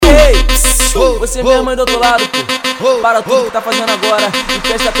Você mesmo aí do outro lado, pô. Para tudo que tá fazendo agora e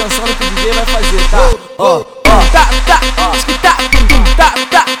presta atenção no que o DJ vai fazer, tá? Ó, ó, tá, esquita, tá, esquita, tá, esquita,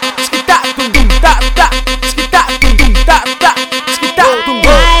 tá, esquita.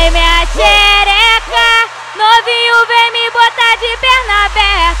 Ai, minha xereca, novinho vem me botar de perna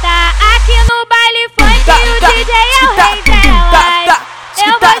aberta. Aqui no baile funk o DJ é o rei delas.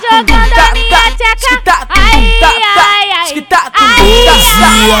 Eu vou jogando a minha tcheca. Ai, ai, ai.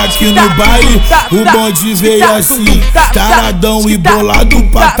 Hoje aqui no baile o bonde veio assim, taradão e bolado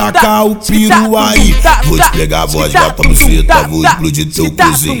pra tacar o piru aí. Vou te pegar a vodka pra buceta, vou explodir teu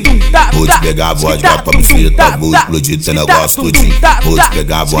cozinho. Vou te pegar a vodka pra buceta, vou explodir teu negócio todinho. Vou te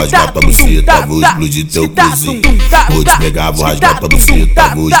pegar a vodka pra buceta, vou explodir teu cozinho. Vou te pegar a vodka pra buceta,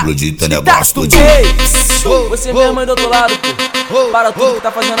 vou explodir teu negócio todinho. Você mesmo aí do outro lado, pô. Para tudo que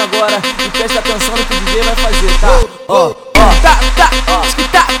tá fazendo agora e presta atenção no que o DJ vai fazer, tá? Ó, ó, tá, esquita, tá,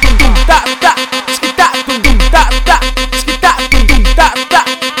 esquita, tá, esquita, tá,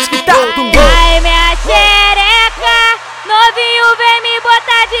 esquita. Ai, minha xereca, novinho vem me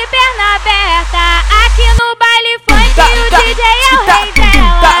botar de perna aberta. Aqui no baile funk o DJ é o rei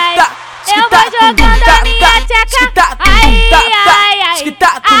delas. Eu vou jogando a minha tcheca. Ai, ai, ai.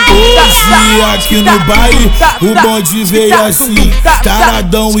 Hoje aqui no baile o bonde veio assim,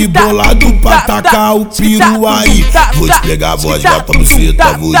 taradão e bolado pra tacar o piru aí. Vou te pegar a vodka pra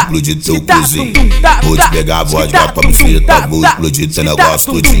buceta, vou explodir teu cozinho. Vou te pegar a vodka pra buceta, vou explodir teu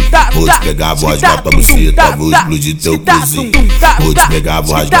negócio todinho. Vou te pegar a vodka pra buceta, vou explodir teu cozinho. Vou te pegar a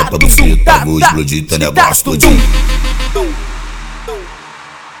vodka pra buceta, vou explodir teu negócio todinho.